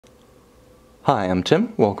Hi, I'm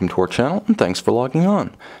Tim. Welcome to our channel, and thanks for logging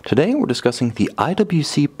on. Today we're discussing the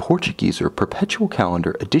IWC Portugieser Perpetual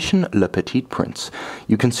Calendar Edition Le Petit Prince.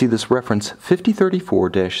 You can see this reference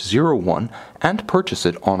 5034-01 and purchase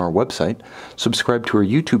it on our website. Subscribe to our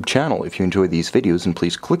YouTube channel if you enjoy these videos, and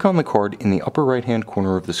please click on the card in the upper right-hand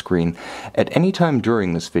corner of the screen at any time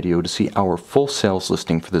during this video to see our full sales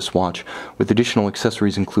listing for this watch, with additional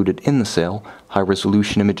accessories included in the sale,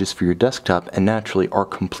 high-resolution images for your desktop, and naturally our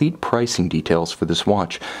complete pricing details for this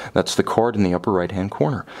watch. That's the card in the upper right hand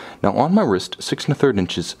corner. Now on my wrist, 6 1/3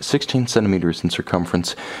 inches, 16 centimeters in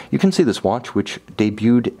circumference, you can see this watch, which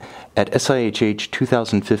debuted at SIHH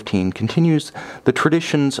 2015, continues the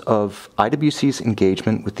traditions of IWC's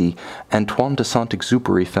engagement with the Antoine de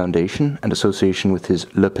Saint-Exupéry Foundation and association with his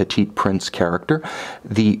Le Petit Prince character,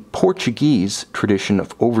 the Portuguese tradition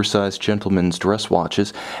of oversized gentlemen's dress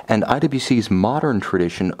watches, and IWC's modern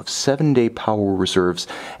tradition of 7-day power reserves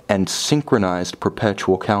and synchronized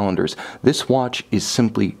perpetual calendars. This watch is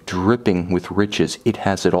simply dripping with riches. It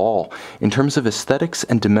has it all. In terms of aesthetics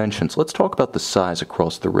and dimensions, let's talk about the size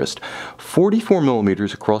across the wrist. 44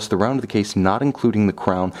 millimeters across the round of the case, not including the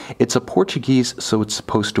crown. It's a Portuguese, so it's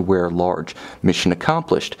supposed to wear large. Mission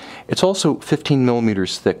accomplished. It's also 15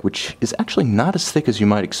 millimeters thick, which is actually not as thick as you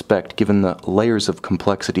might expect given the layers of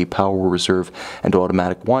complexity, power reserve, and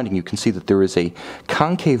automatic winding. You can see that there is a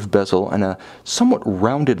concave bezel and a somewhat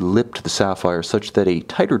rounded lip to the sapphire, such that a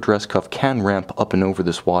tighter dress cuff can ramp up and over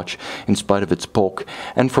this watch in spite of its bulk.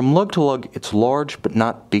 And from lug to lug, it's large, but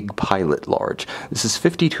not big pilot large. This is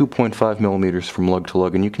 52.5 millimeters from lug to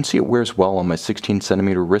lug, and you can see it wears well on my 16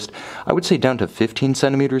 centimeter wrist. I would say down to 15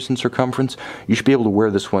 centimeters in circumference. You should be able to wear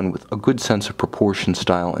this one with a good sense of proportion,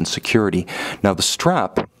 style, and security. Now the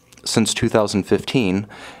strap, since 2015,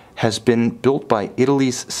 has been built by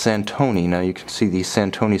Italy's Santoni. Now you can see the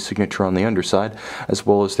Santoni signature on the underside, as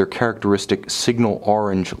well as their characteristic signal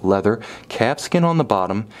orange leather, calfskin on the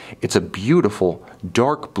bottom. It's a beautiful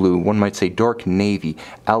dark blue, one might say dark navy,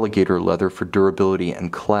 alligator leather for durability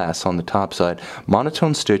and class on the top side.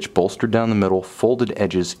 Monotone stitch, bolstered down the middle, folded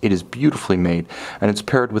edges. It is beautifully made, and it's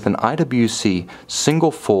paired with an IWC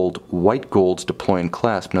single fold white gold's deployant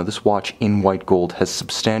clasp. Now this watch in white gold has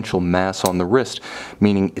substantial mass on the wrist,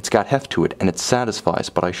 meaning it's got heft to it and it satisfies.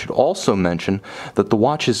 But I should also mention that the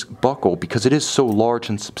watch's buckle, because it is so large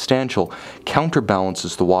and substantial,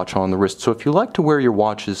 counterbalances the watch on the wrist. So if you like to wear your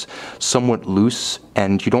watches somewhat loose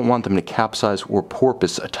and you don't want them to capsize or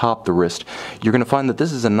porpoise atop the wrist, you're going to find that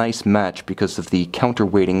this is a nice match because of the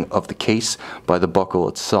counterweighting of the case by the buckle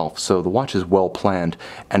itself. So the watch is well planned,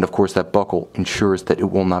 and of course that buckle ensures that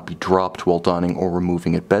it will not be dropped while donning or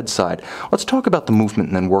removing at bedside. Let's talk about the movement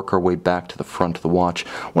and then work our way back to the front of the watch.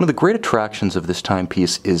 One of the great attractions of this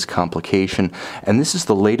timepiece is complication, and this is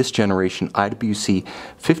the latest generation IWC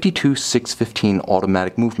 52615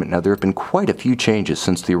 automatic movement. Now there have been quite a few changes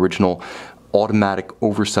since the original automatic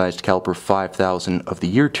oversized caliper 5000 of the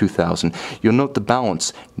year 2000. You'll note the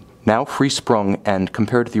balance, now free-sprung, and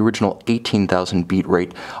compared to the original 18,000 beat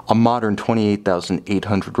rate, a modern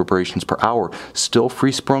 28,800 revolutions per hour. Still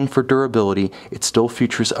free-sprung for durability. It still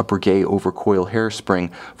features a Breguet over-coil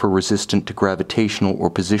hairspring for resistant to gravitational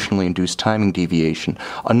or positionally induced timing deviation.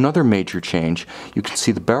 Another major change, you can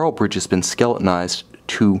see the barrel bridge has been skeletonized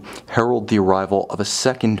to herald the arrival of a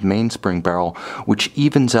second mainspring barrel, which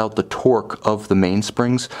evens out the torque of the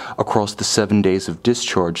mainsprings across the 7 days of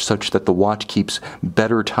discharge, such that the watch keeps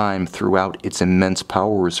better time throughout its immense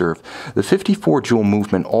power reserve. The 54 jewel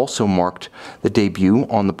movement also marked the debut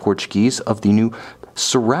on the Portuguese of the new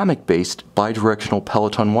ceramic-based bidirectional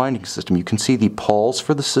Peloton winding system. You can see the pawls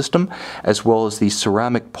for the system, as well as the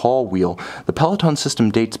ceramic pawl wheel. The Peloton system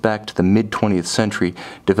dates back to the mid-20th century,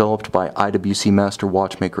 developed by IWC master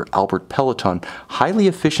watchmaker Albert Peloton. Highly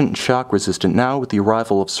efficient and shock-resistant. Now, with the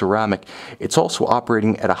arrival of ceramic, it's also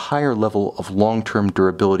operating at a higher level of long-term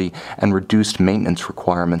durability and reduced maintenance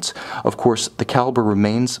requirements. Of course, the caliber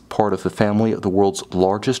remains part of the family of the world's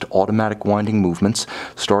largest automatic winding movements,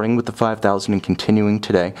 starting with the 5000 and continuing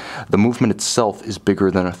today. The movement itself is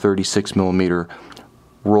bigger than a 36mm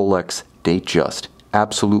Rolex Datejust.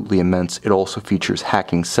 Absolutely immense. It also features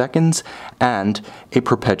hacking seconds and a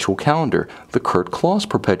perpetual calendar, the Kurt Claus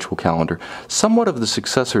Perpetual Calendar. Somewhat of the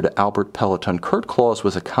successor to Albert Peloton, Kurt Claus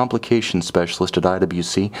was a complication specialist at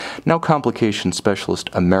IWC, now complication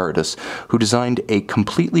specialist emeritus, who designed a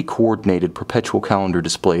completely coordinated perpetual calendar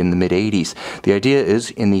display in the mid-80s. The idea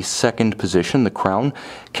is, in the second position, the crown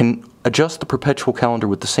can adjust the perpetual calendar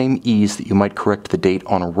with the same ease that you might correct the date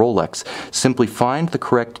on a Rolex. Simply find the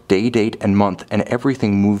correct day, date, and month, and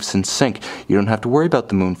everything moves in sync. You don't have to worry about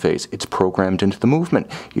the moon phase. It's programmed into the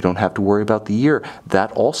movement. You don't have to worry about the year.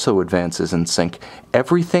 That also advances in sync.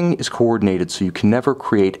 Everything is coordinated, so you can never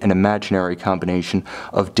create an imaginary combination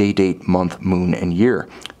of day, date, month, moon, and year.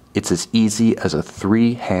 It's as easy as a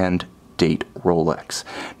three-hand date Rolex.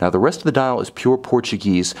 Now the rest of the dial is pure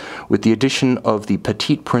Portuguese with the addition of the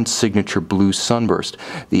Petit Prince signature blue sunburst.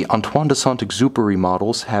 The Antoine de Saint-Exupéry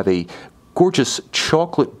models have a gorgeous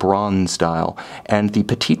chocolate bronze dial, and the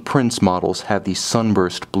Petit Prince models have the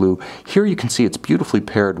sunburst blue. Here you can see it's beautifully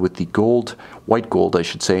paired with the gold, white gold I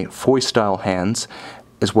should say, foy style hands,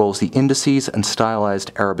 as well as the indices and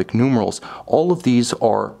stylized Arabic numerals. All of these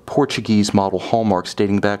are Portuguese model hallmarks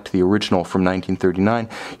dating back to the original from 1939.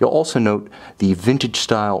 You'll also note the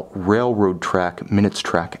vintage-style railroad track, minutes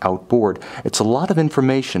track outboard. It's a lot of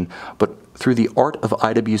information, but through the art of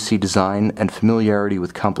IWC design and familiarity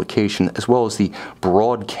with complication, as well as the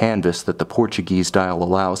broad canvas that the Portuguese dial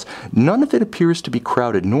allows, none of it appears to be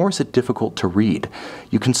crowded, nor is it difficult to read.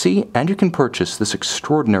 You can see and you can purchase this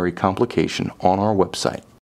extraordinary complication on our website.